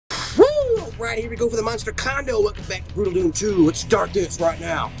right, here we go for the monster condo. Welcome back to Brutal Doom 2. Let's start this right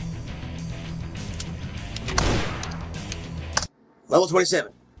now. Level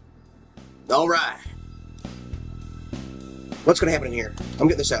 27. Alright. What's gonna happen in here? I'm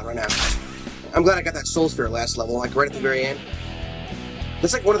getting this out right now. I'm glad I got that soul sphere last level, like right at the very end.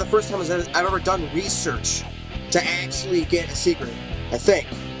 That's like one of the first times I've ever done research to actually get a secret, I think.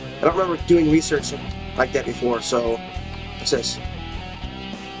 I don't remember doing research like that before, so... What's this?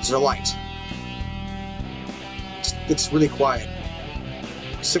 It's a light. It's really quiet.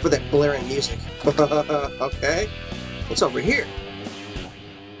 Except for that blaring music. Okay. What's over here?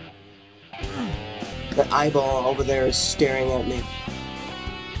 That eyeball over there is staring at me.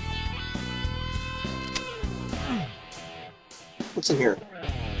 What's in here?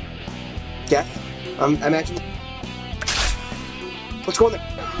 Death? I imagine. Let's go in there.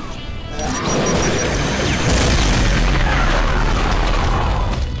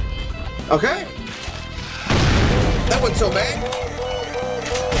 Okay. That wasn't so bad.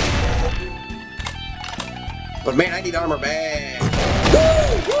 But man, I need armor bag.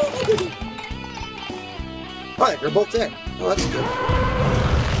 Oh, they're both dead. Oh, that's good.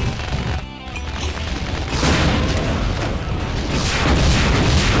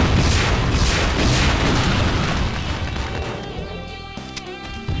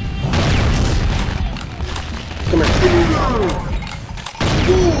 Come here.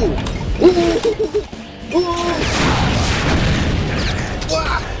 Ooh.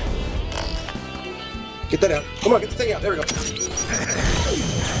 Get that out. Come on, get the thing out. There we go.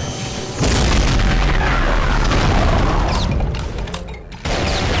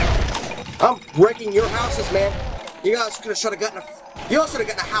 I'm breaking your houses, man. You guys could have should have gotten a. You all should have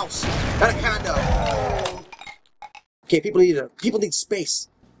gotten a house, not a condo. Okay, people need space,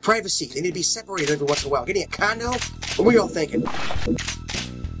 privacy. They need to be separated every once in a while. Getting a condo? What were y'all thinking?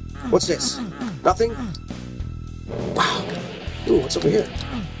 What's this? Nothing? Wow. Ooh, what's over here?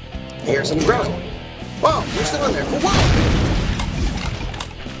 I hear something growling. Whoa, you're still in there. Whoa!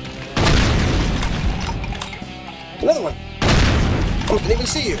 Another one. I didn't even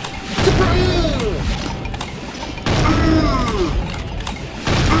see you.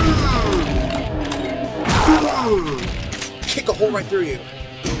 Kick a hole right through you.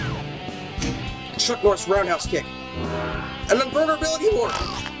 Chuck Norris roundhouse kick. An invulnerability ward.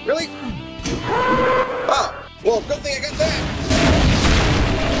 Really? Oh, well, good thing I got that.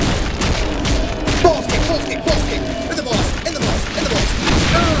 Balls kick, balls kick, balls kick. In the balls, in the balls, in the balls.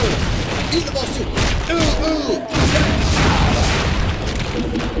 Eat the balls too.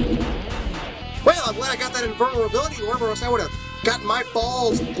 Well, I'm glad I got that invulnerability ward, or else I would have gotten my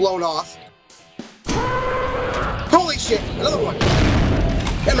balls blown off. Holy shit, another one.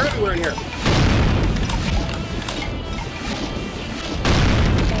 And they're everywhere in here.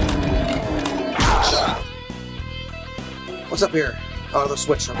 What's up here? Oh, the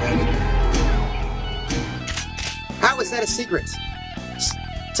switch. Okay. How is that a secret?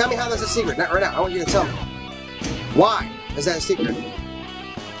 Tell me how that's a secret. Not right now. I want you to tell me. Why is that a secret?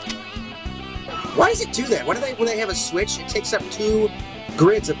 Why does it do that? Why do they, when they have a switch, it takes up 2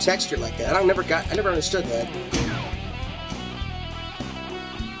 grids of texture like that? I never understood that.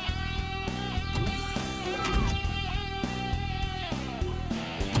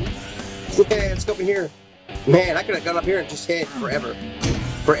 Okay, let's go up in here. Man, I could have gone up here and just hid forever.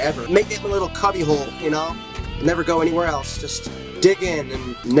 Forever. Make that my little cubby hole, you know? Never go anywhere else. Just dig in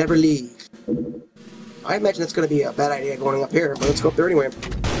and never leave. I imagine that's going to be a bad idea going up here, but let's go up there anyway.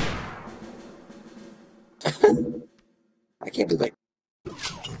 I can't believe it.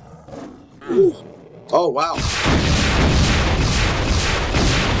 Ooh. Oh, wow.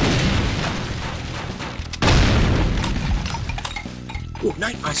 Ooh,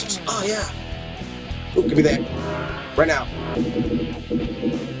 night visors. Oh, yeah. Ooh, give me that. Right now.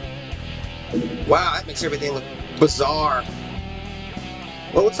 Wow, that makes everything look bizarre.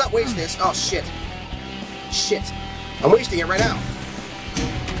 Well, let's not waste this. Oh, shit. Shit. I'm wasting it right now.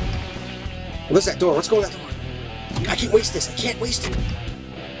 What's that door? Let's go in that door. I can't waste this. I can't waste it.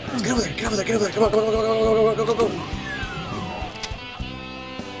 Let's get over there. Get over there. Get over there. Come on, go, go, go, go, go, go, go, go.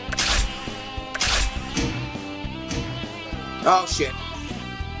 Oh, shit.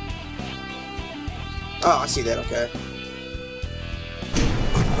 Oh, I see that, okay.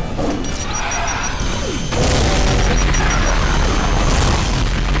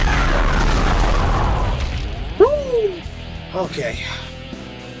 Woo! Okay.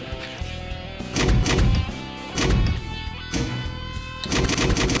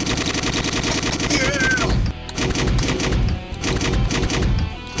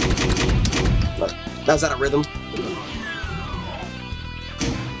 Now, is that a rhythm?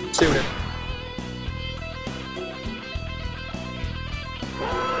 Stay with it.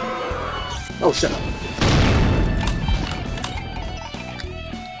 Oh, shut up.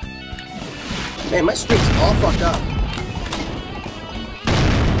 Man, my streak's all fucked up.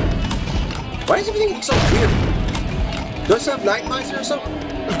 Why does everything look so weird? Do I still have night visor or something?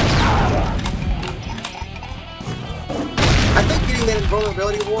 I think getting that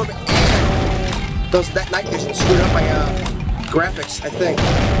invulnerability orb and that night vision screwed up my graphics, I think.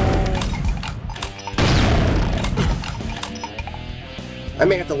 I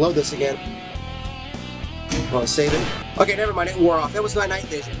may have to load this again. Well, save it. Okay, never mind, it wore off. That was my night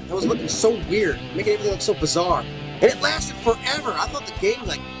vision. It was looking so weird, making everything look so bizarre. And it lasted forever. I thought the game,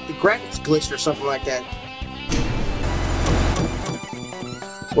 like, the graphics glitched or something like that.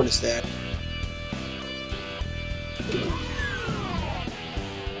 What is that?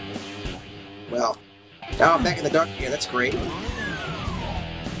 Well, now I'm back in the dark again. That's great.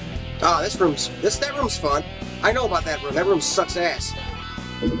 Ah, that room's fun. I know about that room. That room sucks ass.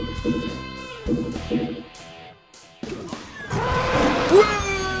 Woo!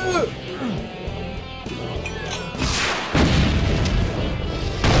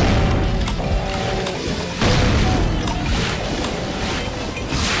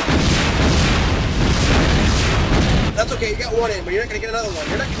 That's okay, you got one in, but you're not gonna get another one.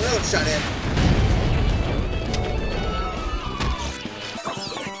 You're not getting another shot in.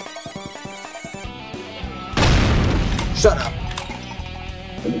 Shut up.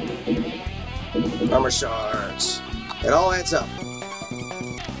 Armor shards. It all adds up.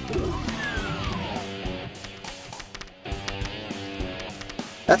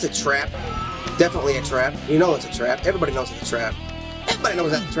 That's a trap. Definitely a trap. You know it's a trap. Everybody knows it's a trap. Everybody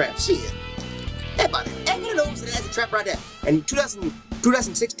knows that's a trap. See it. Everybody knows that that's a trap right there. And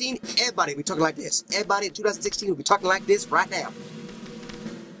 2016, everybody will be talking like this. Everybody in 2016 will be talking like this right now.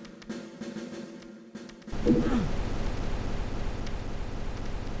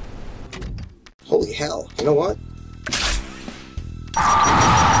 Holy hell. You know what?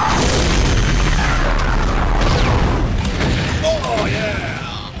 Oh,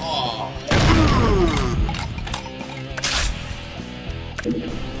 yeah! Oh.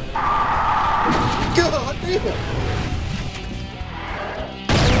 God damn it!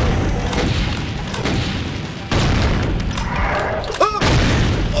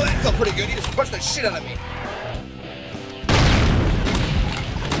 Oh, that felt pretty good. He just punched the shit out of me.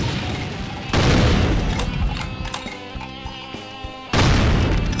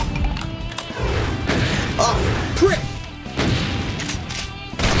 Oh, prick!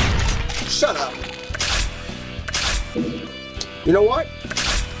 Shut up. You know what?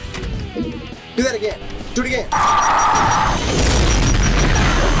 Do that again. Do it again.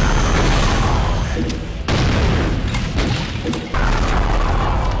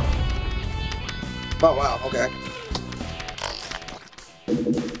 Oh, wow. Okay.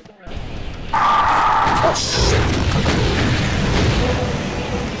 Oh, shit.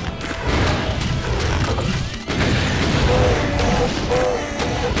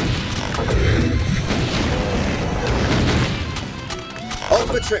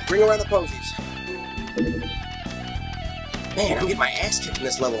 Ultimate trick, bring around the posies. Man, I'm getting my ass kicked in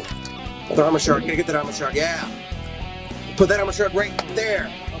this level. Another armor shard, gotta get that armor shard, yeah. Put that armor shard right there.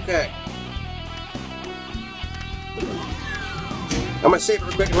 Okay. I'm gonna save it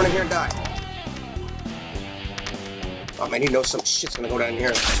real quick and run in here and die. Oh man, you know some shit's gonna go down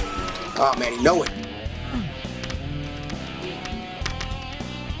here. Oh man, you know it.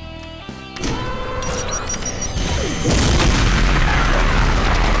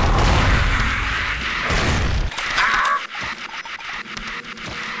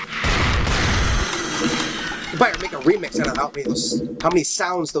 Better make a remix out of how many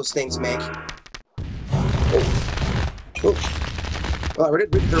sounds those things make. Oh. Oh. Well, I already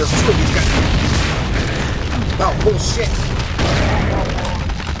there was two of these guys. Oh, bullshit.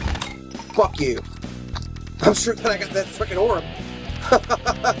 Fuck you. I'm sure that I got that frickin' orb.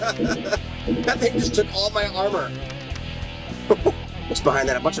 That thing just took all my armor. What's behind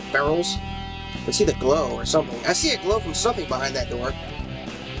that? A bunch of barrels? I see the glow or something. I see a glow from something behind that door.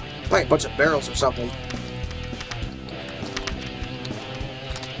 Like a bunch of barrels or something.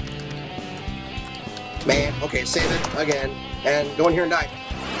 Man, okay, save it again, and go in here and die.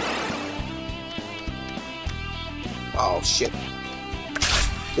 Oh, shit.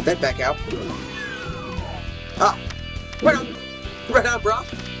 Get that back out. Ah! Right on! Right on, bro!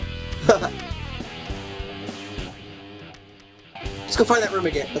 Let's go find that room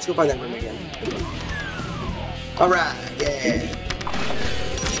again. Let's go find that room again. Alright, yeah.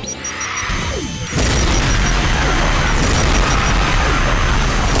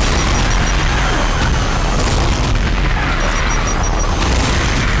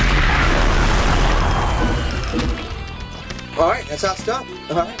 not stuck.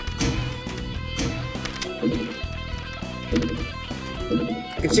 Alright.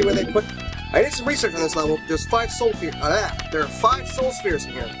 I can see where they put... I did some research on this level. There's 5 soul spheres. There are 5 soul spheres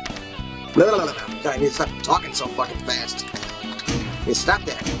in here. God, I need to stop talking so fucking fast. I need to stop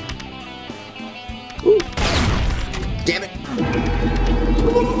that. Ooh. Damn it.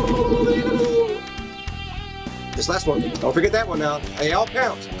 This last one. Don't forget that one now. They all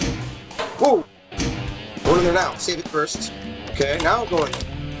count. Whoa. Going in there now. Save it first. Okay, now I'm going.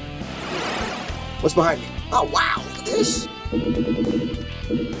 What's behind me? Oh, wow. Look at this.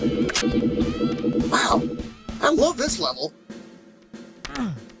 Wow. I love this level.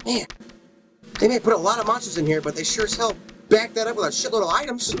 Man. They may put a lot of monsters in here, but they sure as hell back that up with a shitload of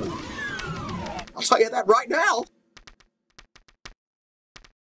items. I'll tell you that right now.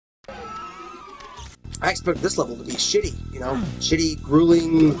 I expect this level to be shitty, you know? Shitty,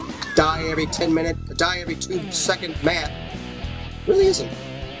 grueling, die every 10 minute, die every 2 second map. It really isn't.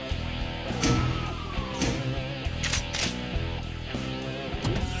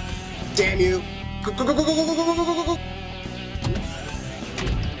 Damn you. Go, go, go, go, go, go, go, go, go, go.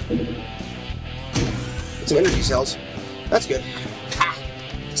 Get some energy cells. That's good. Ah!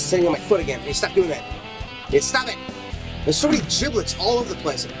 Sitting on my foot again. Hey, stop doing that. Hey, stop it! There's so many giblets all over the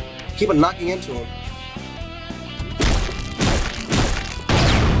place. I keep on knocking into them.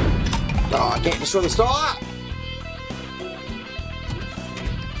 Oh, I can't destroy the stall. Ah!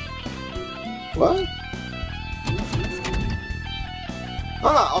 What?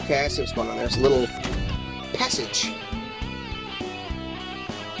 Ah, okay, I see what's going on there. There's a little passage.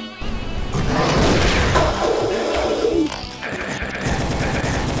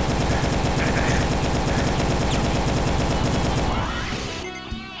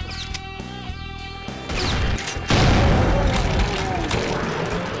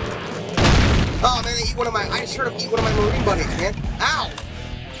 Oh man, they eat one of my... I just heard them eat one of my marine bunnies, man. Ow!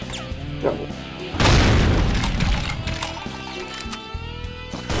 No.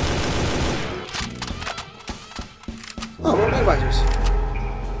 Oh, more advisors.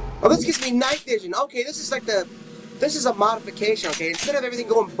 Oh, this gives me night vision. Okay, this is like the... This is a modification, okay? Instead of everything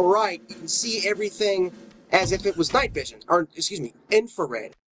going bright, you can see everything as if it was night vision. Or, excuse me,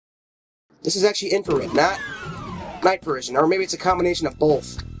 infrared. This is actually infrared, not night vision. Or maybe it's a combination of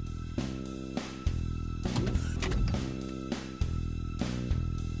both.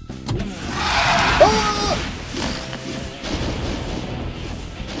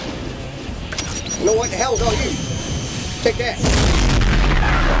 You know what the hell is all you? Take that.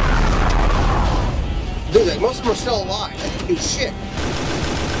 Dude, like, most of them are still alive. They didn't do shit.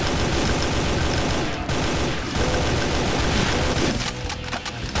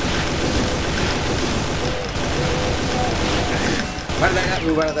 Why did that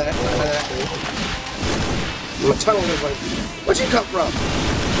move out of that? Why did that move? I'm a tunnel this way. Where'd you come from?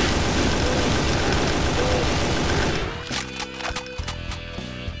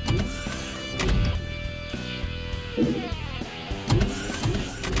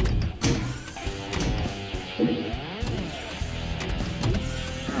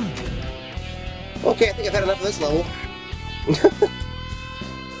 Okay, I think I've had enough of this level.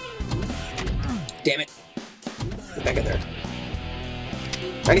 Damn it. Get back in there.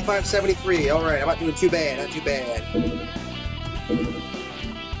 95-73. Alright, I'm not doing too bad. Not too bad.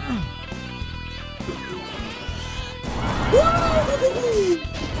 Woo!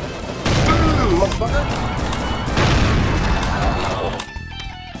 Motherfucker.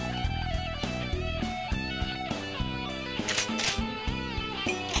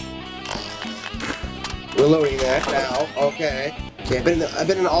 Reloading that now. Okay. Okay, I've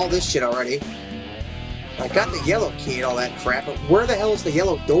been in all this shit already. I got the yellow key and all that crap, but where the hell is the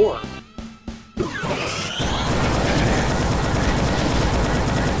yellow door?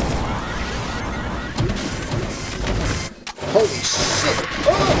 Holy shit!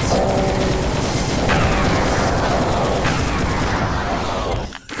 Oh!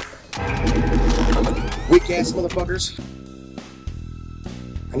 Weak ass motherfuckers.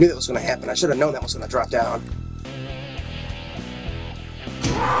 I knew that was going to happen. I should have known that was going to drop down.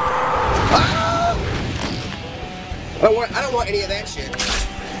 Ah! I don't want any of that shit.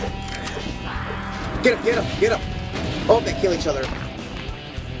 Get him, get him, get him. Oh, they kill each other.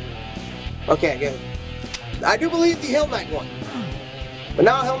 Okay, good. I do believe the Hell Knight won. But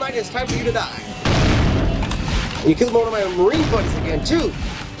now, Hell Knight, it's time for you to die. And you killed one of my marine buddies again, too.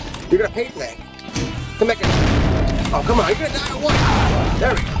 You're going to pay for that. Come back here. Oh, come on, you're gonna die or what?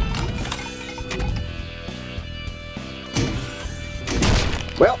 There we go.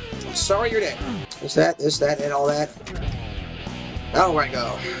 Well, I'm sorry you're dead. There's that, and all that. Now where I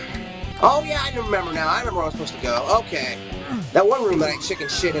go? Oh, yeah, I remember now. I remember where I was supposed to go. Okay. That one room that I chicken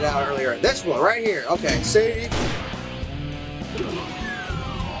shitted out earlier. This one right here. Okay, see?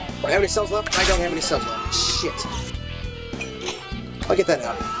 Do I have any cells left? I don't have any cells left. Shit. I'll get that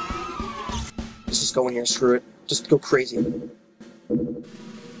out. Let's just go in here. Screw it. Just go crazy.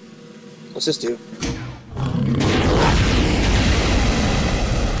 What's this do?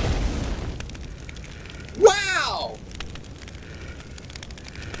 Wow!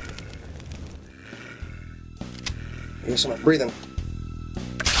 Here's some breathing.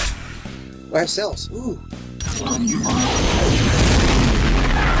 Oh, I have cells. Ooh.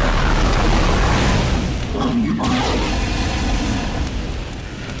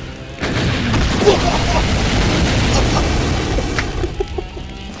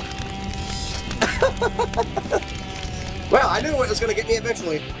 Well, I knew it was going to get me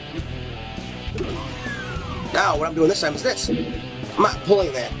eventually. Now, what I'm doing this time is this. I'm not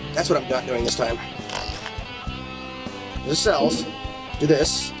pulling that. That's what I'm not doing this time. The cells. Do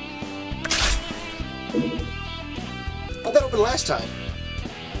this. How'd that open last time?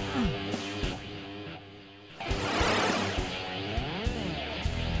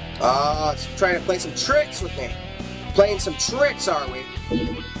 It's trying to play some tricks with me. Playing some tricks, are we?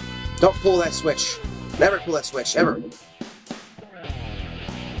 Don't pull that switch. Never pull that switch, ever.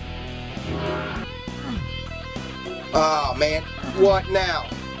 Oh, man. What now?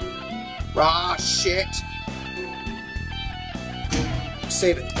 Ah, shit.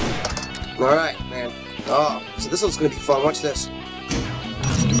 Save it. Alright, man. Oh, so this one's gonna be fun. Watch this.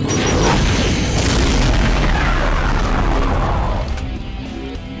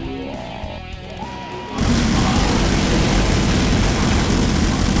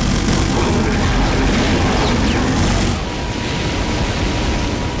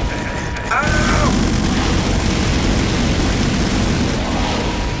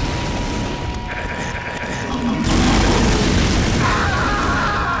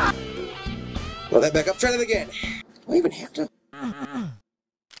 Blow that back up. Try that again. Do I even have to?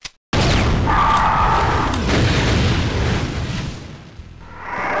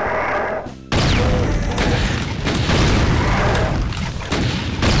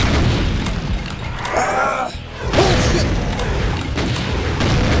 Bullshit!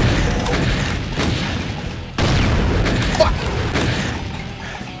 Fuck!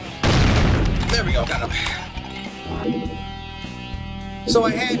 There we go. Got him. So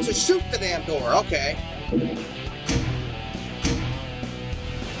I had to shoot the damn door, okay.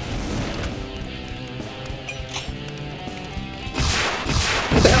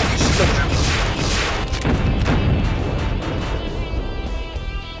 What the hell is he shooting there?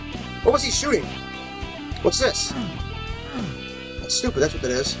 What was he shooting? What's this? That's stupid, that's what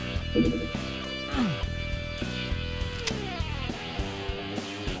that is.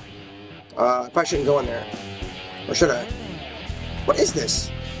 I probably shouldn't go in there. Or should I? What is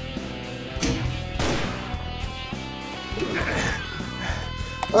this?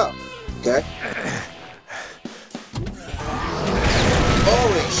 Oh, okay.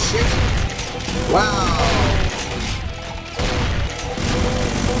 Holy shit! Wow!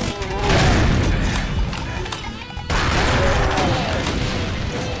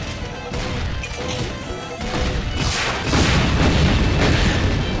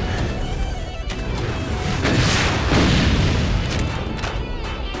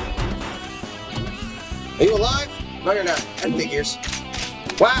 Are you alive? No, you're not. That figures.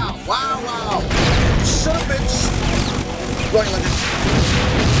 Wow, wow, wow. Son of a bitch. Right, London.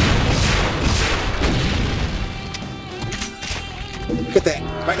 Get that.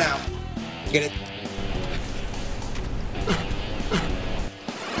 Right now. Get it.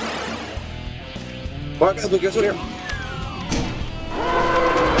 Mark, guess what here?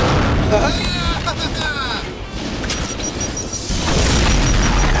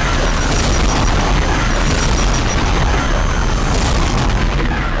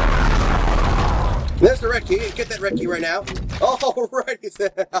 There's the red key. Get that red key right now. Oh, right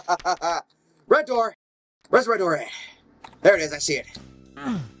there. Red door. Where's the red door at? There it is. I see it.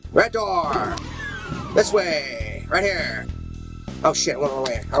 Red door. This way. Right here. Oh, shit. I went the wrong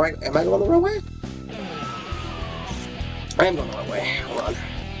way. All right. Am I going the wrong way? I am going the wrong way. Hold on.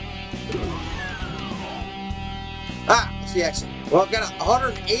 Ah, that's the exit. Well, I've got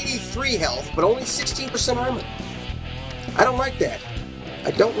 183 health, but only 16% armor. I don't like that. I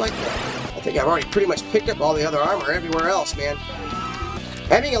don't like that. I think I've already pretty much picked up all the other armor everywhere else, man.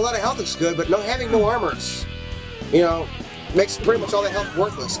 Having a lot of health is good, but having no armor is, you know, makes pretty much all the health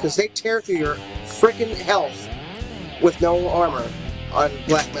worthless, because they tear through your freaking health with no armor on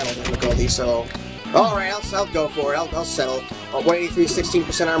black metal difficulty, so... Alright, I'll go for it. I'll settle. 183,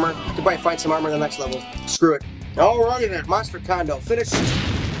 16% armor. I could probably find some armor in the next level. Screw it. Alrighty then, Monster Condo. Finished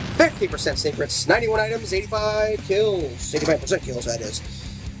 50% secrets, 91 items, 85 kills. 85% kills, that is.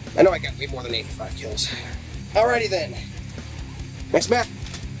 I know I got way more than 85 kills. Alrighty then. Next map,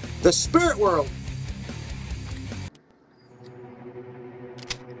 the Spirit World.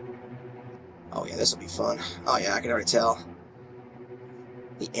 Oh yeah, this will be fun. Oh yeah, I can already tell.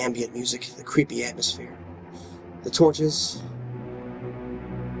 The ambient music, the creepy atmosphere, the torches.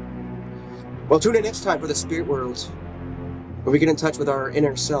 Well, tune in next time for the Spirit World, where we get in touch with our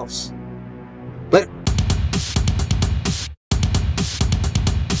inner selves. Later.